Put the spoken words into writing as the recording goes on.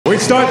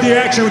start the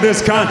action with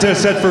this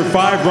contest set for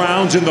 5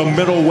 rounds in the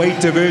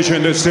middleweight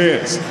division. This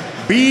is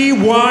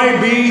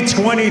BYB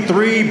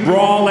 23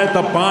 Brawl at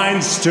the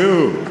Pines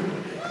 2.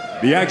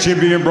 The action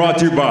being brought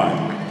to you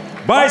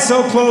by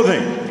So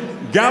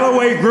Clothing,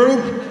 Galloway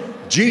Group,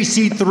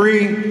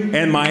 GC3,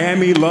 and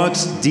Miami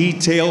Lux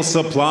Detail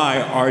Supply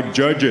are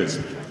judges.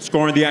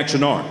 Scoring the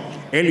action are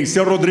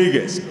Eliseo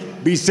Rodriguez,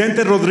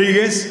 Vicente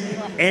Rodriguez,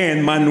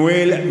 and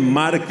Manuel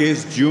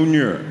Marquez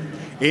Jr.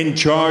 In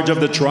charge of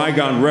the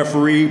Trigon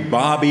referee,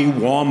 Bobby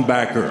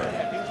Wambacher.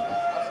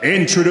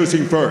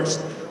 Introducing first,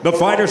 the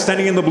fighter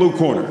standing in the blue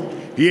corner.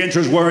 He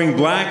enters wearing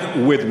black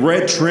with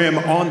red trim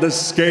on the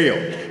scale.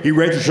 He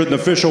registered an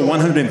official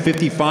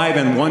 155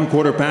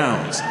 1/4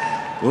 pounds.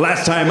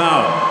 Last time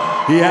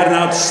out, he had an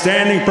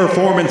outstanding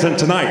performance, and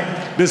tonight,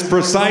 this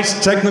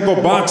precise technical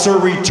boxer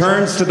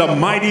returns to the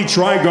mighty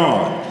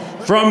Trigon.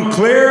 From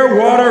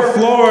Clearwater,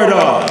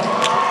 Florida,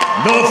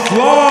 the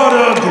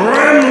Flawda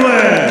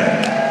Gremlin,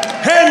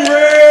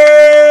 Henry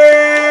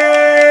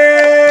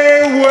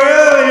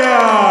Williams.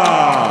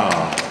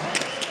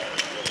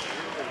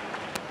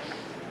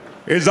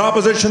 His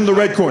opposition in the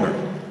red corner,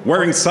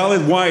 wearing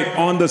solid white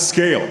on the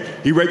scale.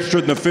 He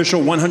registered an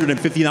official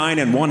 159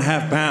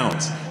 1/2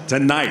 pounds.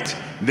 Tonight,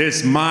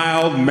 this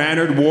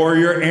mild-mannered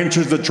warrior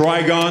enters the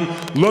Trigon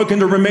looking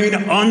to remain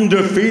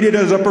undefeated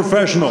as a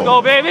professional. Let's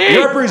go, baby!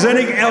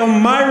 Representing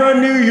Elmira,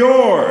 New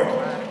York,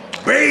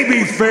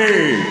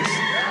 babyface,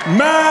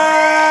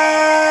 Matt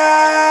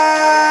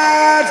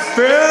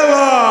Phillips.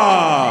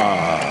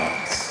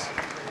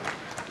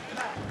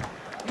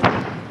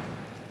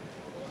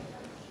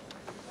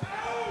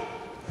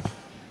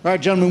 All right,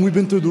 gentlemen, we've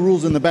been through the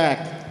rules in the back.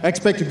 I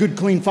expect a good,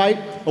 clean fight.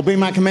 Obey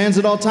my commands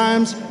at all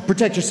times.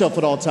 Protect yourself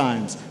at all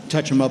times.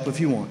 Touch him up if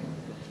you want.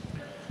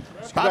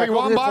 Bobby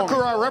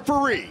Wambacher, our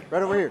referee.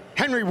 Right over here.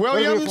 Henry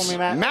Williams,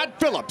 Matt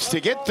Phillips to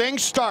get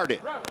things started.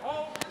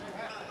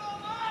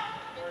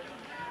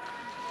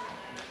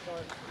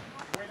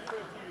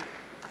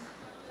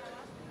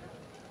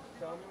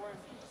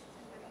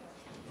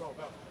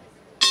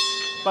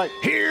 Fight.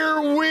 Here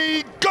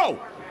we go.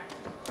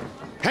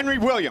 Henry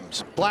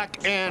Williams, black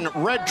and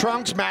red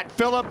trunks. Matt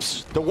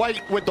Phillips, the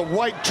white with the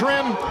white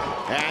trim,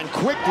 and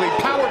quickly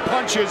power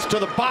punches to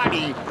the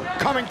body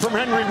coming from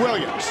Henry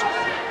Williams.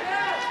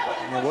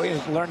 Yeah,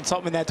 Williams learned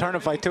something in that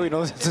Turner fight too. He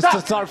knows to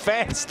start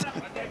fast.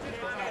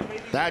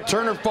 That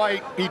Turner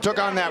fight, he took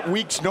on that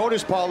week's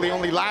notice, Paul. He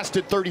only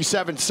lasted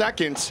 37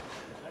 seconds.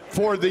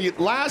 For the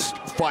last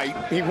fight,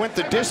 he went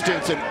the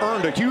distance and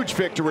earned a huge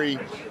victory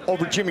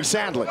over Jimmy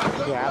Sandlin.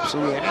 Yeah,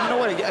 absolutely. And you know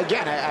what?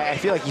 Again, I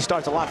feel like he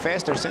starts a lot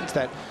faster since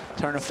that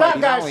Turner fight.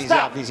 He's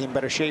obviously in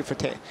better shape for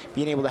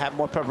being able to have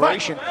more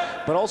preparation,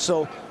 but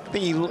also I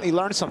think he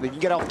learned something. You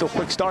get off to a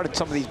quick start at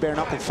some of these bare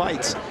knuckle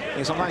fights. You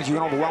know, sometimes you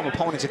can overwhelm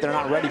opponents if they're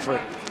not ready for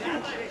it.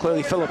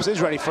 Clearly, Phillips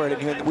is ready for it,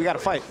 and we got to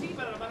fight.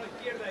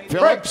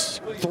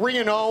 Phillips,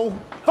 3-0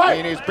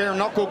 in his bare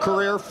knuckle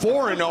career,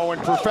 4-0 in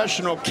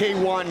professional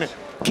K1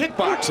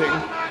 kickboxing,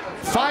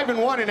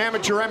 5-1 in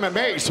amateur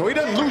MMA, so he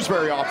doesn't lose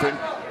very often.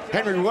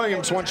 Henry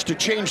Williams wants to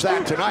change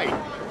that tonight.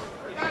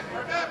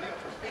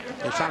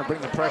 They're trying to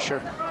bring the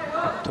pressure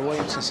to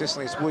Williams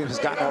consistently. Williams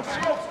has gotten off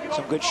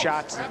some good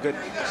shots and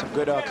some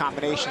good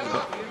combinations,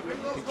 but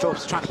I think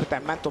Phillips is trying to put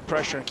that mental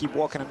pressure and keep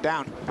walking him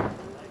down.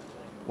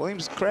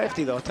 Williams is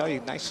crafty, though, I'll tell you.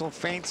 Nice little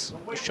feints,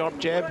 sharp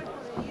jab.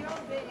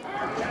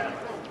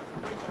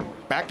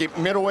 Back at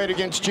middleweight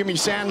against Jimmy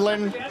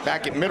Sandlin,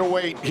 back at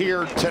middleweight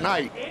here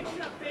tonight.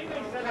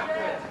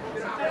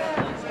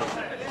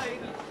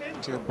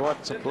 See some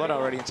blood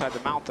already inside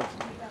the mouth of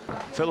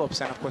Phillips,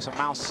 and of course a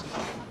mouse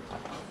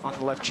on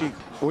the left cheek.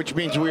 Which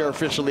means we are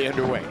officially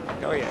underway.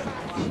 Oh yeah,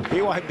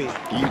 BYB.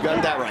 You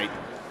got that right.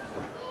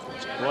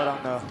 Blood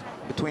on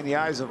between the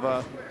eyes of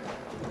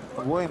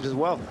Williams as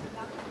well.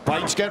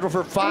 Fight scheduled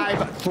for 5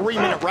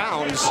 3-minute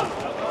rounds.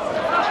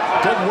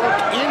 Good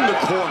work in the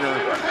corner.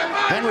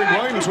 Henry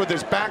Williams with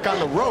his back on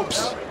the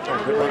ropes.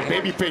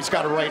 Babyface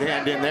got a right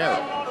hand in there.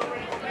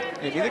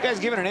 Yeah, neither guy's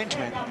giving an inch,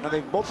 man. You know,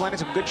 they've both landed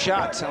some good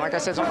shots. And like I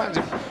said, sometimes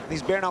in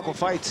these bare knuckle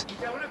fights,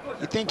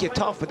 you think you're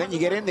tough, but then you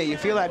get in there, you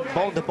feel that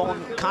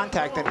bone-to-bone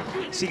contact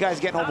and see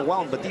guys getting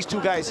overwhelmed. But these two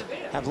guys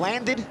have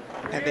landed,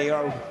 and they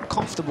are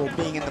comfortable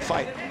being in the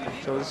fight.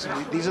 So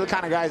these are the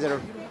kind of guys that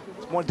are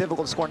more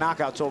difficult to score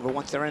knockouts over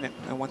once they're in it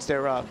and once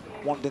they're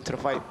warmed into the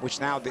fight, which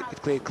now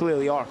they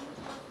clearly are.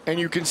 And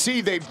you can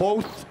see they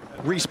both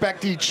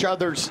respect each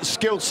other's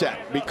skill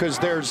set because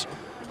there's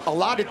a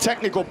lot of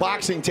technical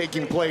boxing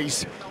taking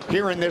place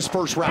here in this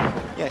first round.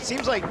 Yeah, it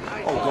seems like,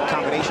 oh, good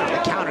combination of the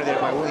counter there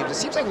by Williams. It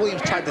seems like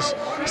Williams tried to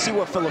see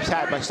what Phillips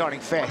had by starting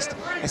fast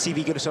and see if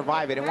he could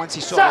survive it. And once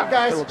he saw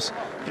that Phillips,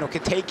 you know,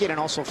 could take it and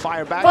also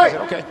fire back, he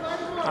said, okay,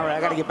 all right, I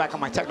got to get back on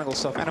my technical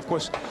stuff. And of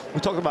course, we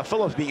talked about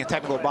Phillips being a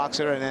technical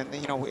boxer, and then,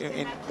 you know,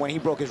 when he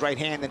broke his right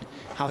hand and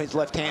how his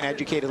left hand,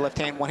 educated left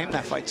hand, won him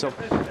that fight. So,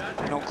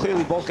 you know,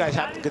 clearly both guys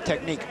have good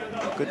technique.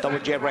 Good double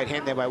jab right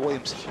hand there by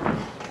Williams.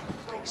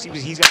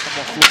 Seems he's got some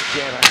more fluid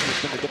jab. I think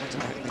it's been the difference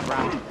in the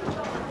ground.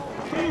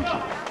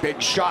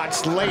 Big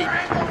shots late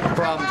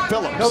from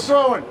Phillips. No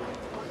throwing.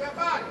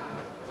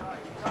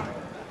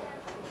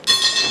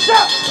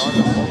 Start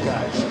for both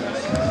guys.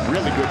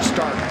 Really good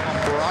start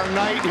for our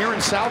night here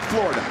in South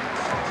Florida.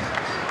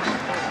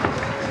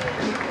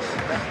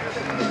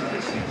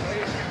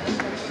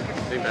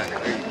 Stay back.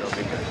 There you go.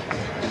 Stay back.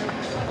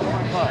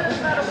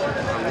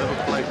 A little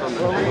play from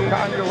the little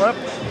cut on your lip.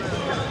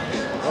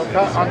 Little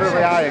cut under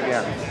the eye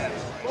again.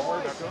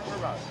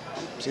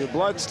 See, the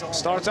blood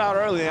starts out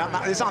early.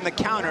 This is on the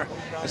counter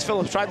as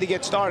Phillips tried to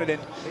get started,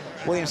 and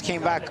Williams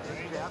came back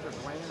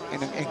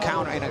in a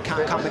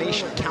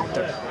combination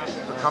counter.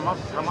 Come up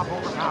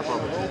over top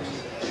of it.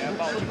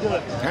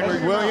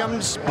 Henry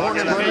Williams, born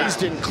and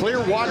raised in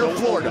Clearwater,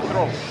 Florida.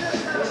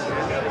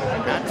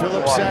 Matt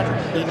Phillips said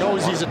he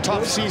knows he's a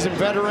tough seasoned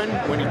veteran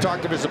when he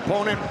talked of his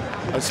opponent,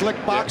 a slick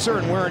boxer,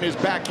 and we're in his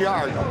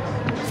backyard.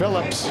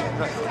 Phillips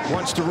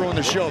wants to ruin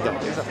the show, though.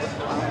 It's a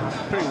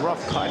pretty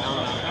rough cut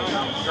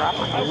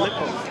on the lip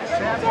of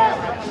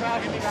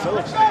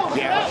Phillips.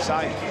 Yeah,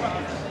 outside.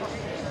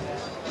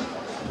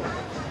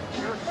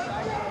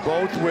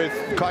 Both with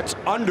cuts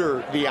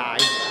under the eye.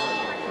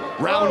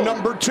 Round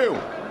number 2.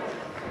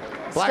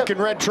 Black and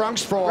red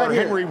trunks for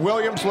Henry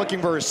Williams, looking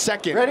for his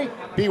second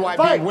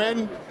BYB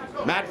win.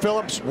 Matt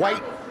Phillips,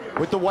 white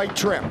with the white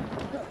trim.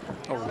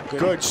 Oh,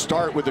 good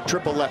start with the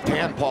triple left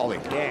hand, Paulie.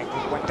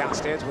 Yeah, went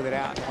downstairs with it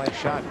out, last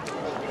shot.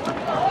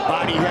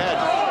 Body head.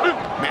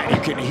 Man,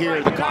 you can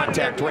hear the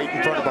contact right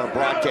in front of our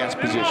broadcast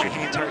position.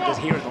 Hands hurt just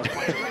hearing those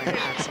punches.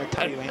 I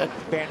tell you, man,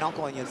 bare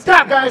knuckle and you.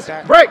 Stop, guys.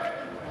 Break.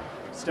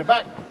 Step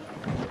back.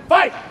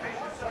 Fight.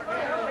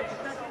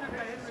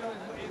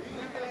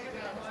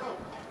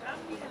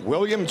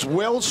 Williams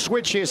will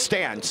switch his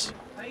stance.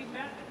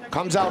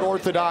 Comes out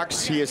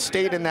orthodox. He has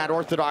stayed in that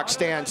orthodox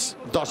stance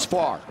thus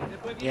far.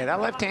 Yeah, that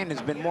left hand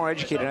has been more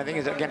educated. I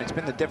think, again, it's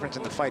been the difference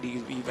in the fight.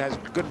 He has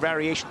good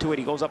variation to it.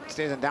 He goes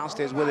upstairs and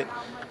downstairs with it.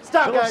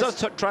 Stop, Phillips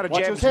guys. does try to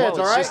Watch jab those as heads,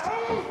 well. all It's right?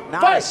 just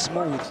not Fight. as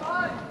smooth.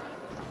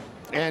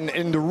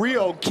 And the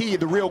real key,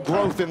 the real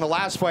growth in the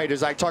last fight,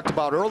 as I talked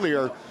about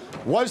earlier,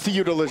 was the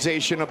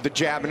utilization of the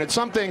jab. And it's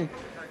something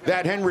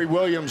that Henry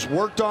Williams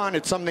worked on.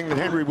 It's something that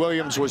Henry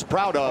Williams was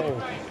proud of,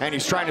 and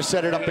he's trying to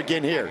set it up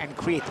again here. And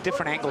create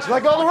different angles.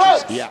 Let for go of the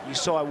punches. ropes. Yeah. You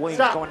saw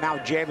Williams going now,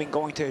 jabbing,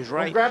 going to his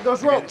right. Grab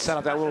those and then ropes. set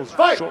up that little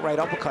Fight. short right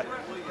uppercut.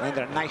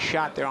 Landed a nice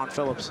shot there on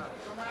Phillips.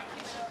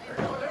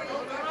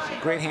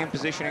 Great hand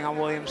positioning on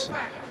Williams.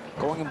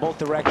 Going in both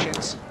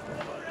directions.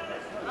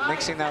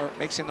 Mixing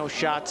those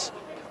shots.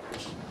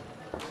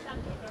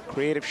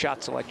 Creative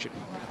shot selection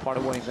on the part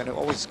of Williams. And it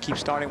always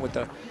keeps starting with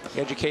the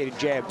educated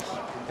jab.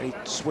 And he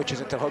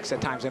switches into hooks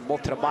at times, and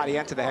both to the body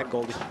and to the head,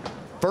 Goldie.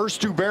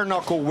 First 2 bare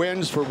knuckle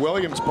wins for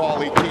Williams,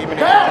 Paulie, came in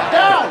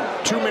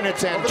at 2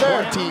 minutes and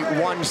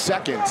 21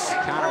 seconds.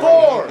 Counter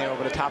 4, there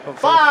over the top of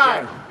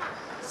 5,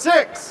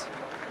 6,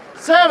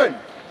 7,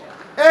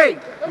 8.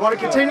 You want to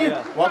continue?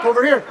 Walk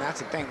over here. That's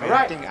the thing, man.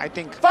 Right. I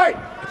think Fight.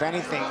 if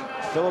anything,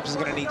 Phillips is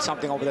going to need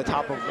something over the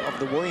top of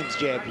the Williams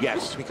jab.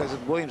 Yes. Because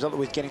Williams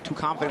was getting too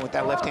confident with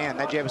that left hand.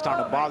 That jab is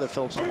starting to bother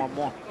Phillips more and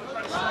more.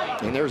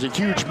 And there's a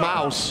huge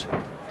mouse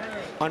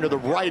under the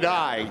right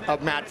eye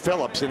of Matt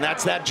Phillips, and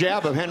that's that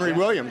jab of Henry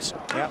Williams.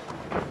 Yep.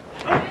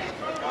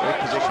 Great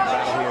position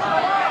battle here.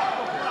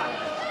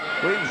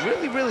 Williams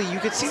really, you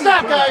can see the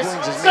Stop, improvement guys.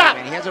 Williams has Stop.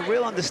 made, man. He has a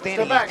real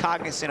understanding. Step back. He's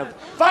cognizant of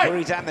Fight. where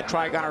he's at in the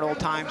trigon at all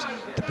times,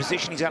 the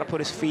position he's got to put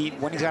his feet,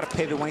 when he's got to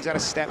pivot, when he's got to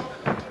step.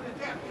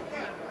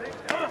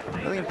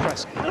 Really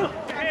impressive.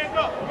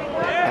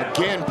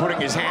 Again,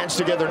 putting his hands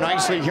together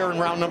nicely here in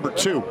round number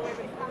 2.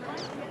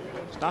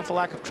 It's not for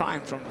lack of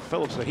trying from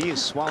Phillips, but he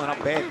is swelling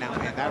up bad now,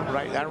 man. That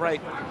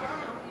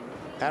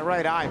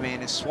right eye,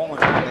 man, is swollen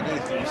from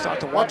underneath. You start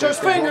to Watch wonder those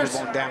if there's fingers.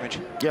 bone damage.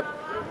 Yep.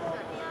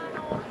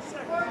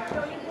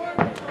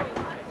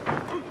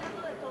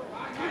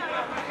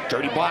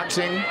 Dirty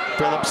boxing.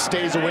 Phillips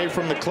stays away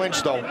from the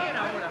clinch, though.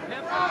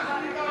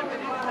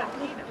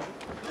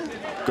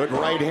 Good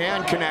right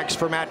hand connects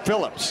for Matt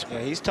Phillips.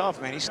 Yeah, he's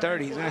tough, man. He's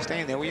sturdy. He's going to stay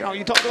in there. Well, you know,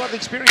 you talk about the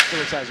experience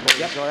Phillips has.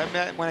 So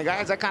when a guy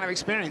has that kind of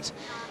experience,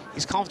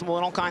 he's comfortable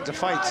in all kinds of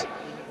fights.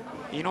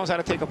 He knows how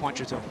to take a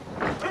punch or two.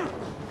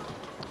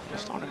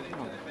 He's starting, you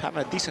know,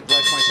 having a decent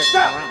drive 22nd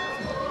round.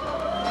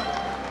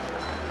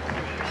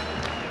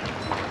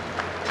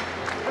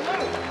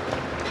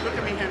 Look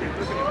at me, Henry.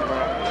 Look at me.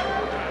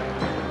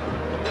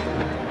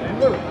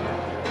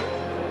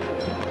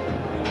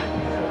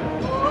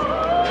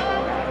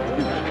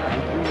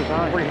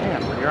 Free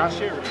hand. You're on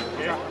serious.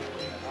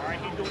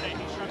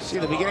 See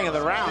the beginning of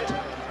the round.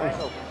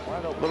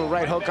 Little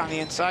right hook on the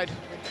inside.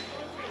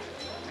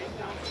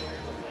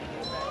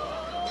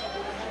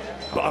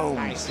 Boom.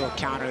 Nice little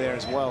counter there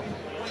as well.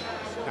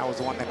 That was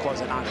the one that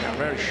caused the knockdown.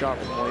 Very sharp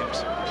from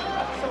Williams.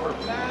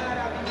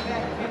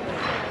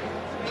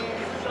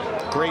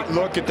 Great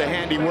look at the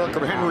handiwork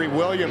of Henry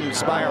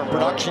Williams by our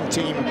production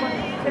team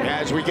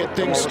as we get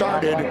things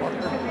started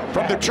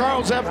from the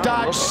Charles F.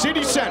 Dodge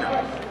City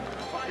Center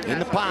in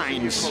the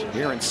Pines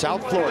here in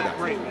South Florida.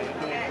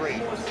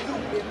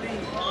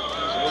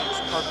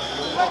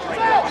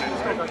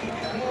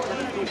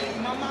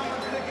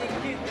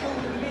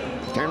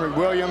 Henry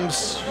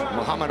Williams,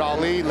 Muhammad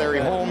Ali, Larry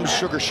Holmes,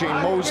 Sugar Shane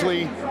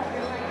Mosley,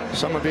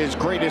 some of his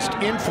greatest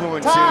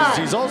influences.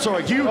 He's also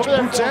a huge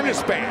boots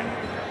tennis fan.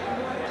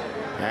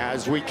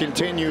 As we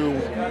continue,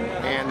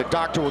 and the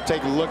doctor will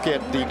take a look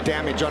at the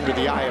damage under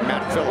the eye of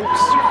Matt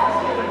Phillips.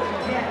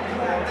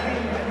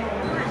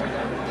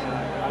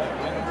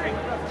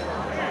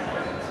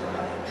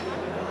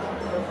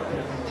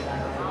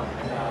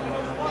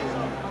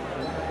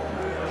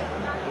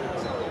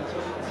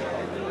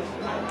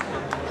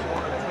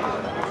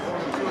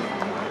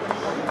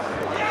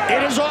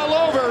 It is all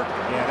over.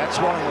 Yeah, that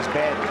swelling was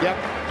bad. Yep.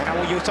 And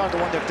I, you start to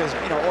wonder if there's,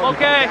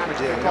 organ damage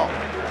there. No.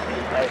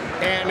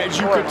 And as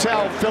you could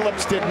tell,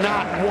 Phillips did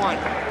not want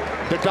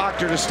the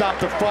doctor to stop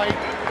the fight.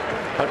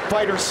 But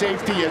fighter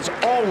safety is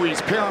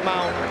always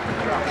paramount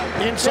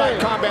inside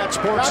combat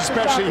sports,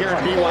 especially here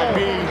at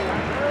BYB.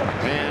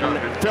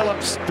 And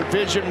Phillips' the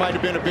vision might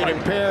have been a bit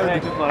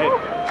impaired.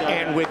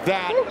 And with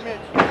that,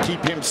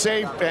 keep him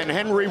safe. And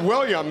Henry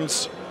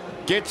Williams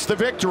gets the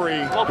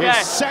victory, his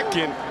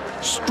second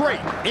straight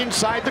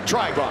inside the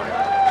tri-bar.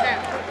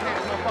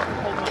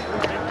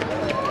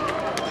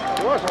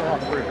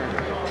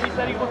 He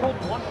said he was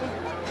holding 1, 2.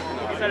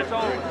 He said it's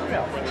over.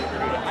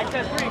 I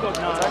said 3. He goes,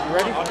 no. You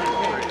ready?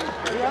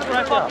 That's what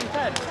I fucking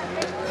said.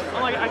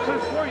 I'm like, I could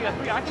have swore you at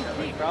 3. I can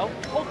see, bro.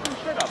 Hold some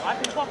shit up. I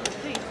can fucking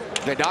see.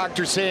 The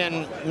doctor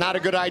saying not a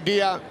good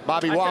idea.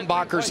 Bobby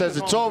Wambacher says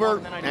it's over.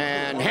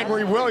 And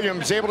Henry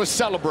Williams able to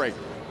celebrate.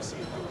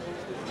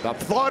 The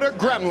Flawda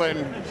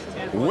Gremlin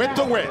with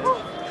the win.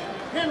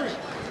 Henry.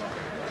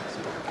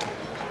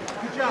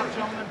 Good job,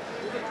 gentlemen.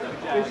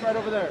 He's right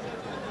over there.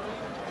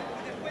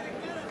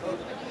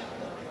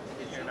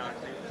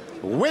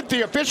 With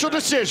the official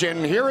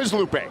decision, here is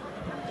Lupe.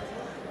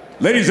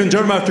 Ladies and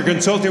gentlemen, after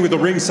consulting with the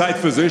ringside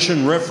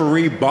physician,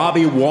 referee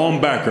Bobby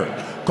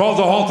Wambacher calls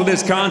a halt to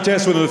this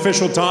contest with an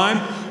official time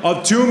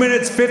of 2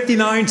 minutes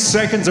 59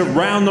 seconds of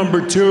round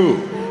number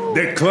 2,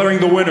 declaring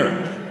the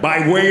winner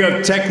by way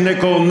of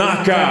technical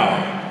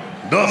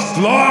knockout, the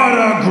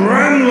Flawda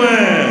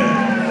Gremlin,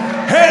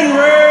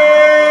 Henry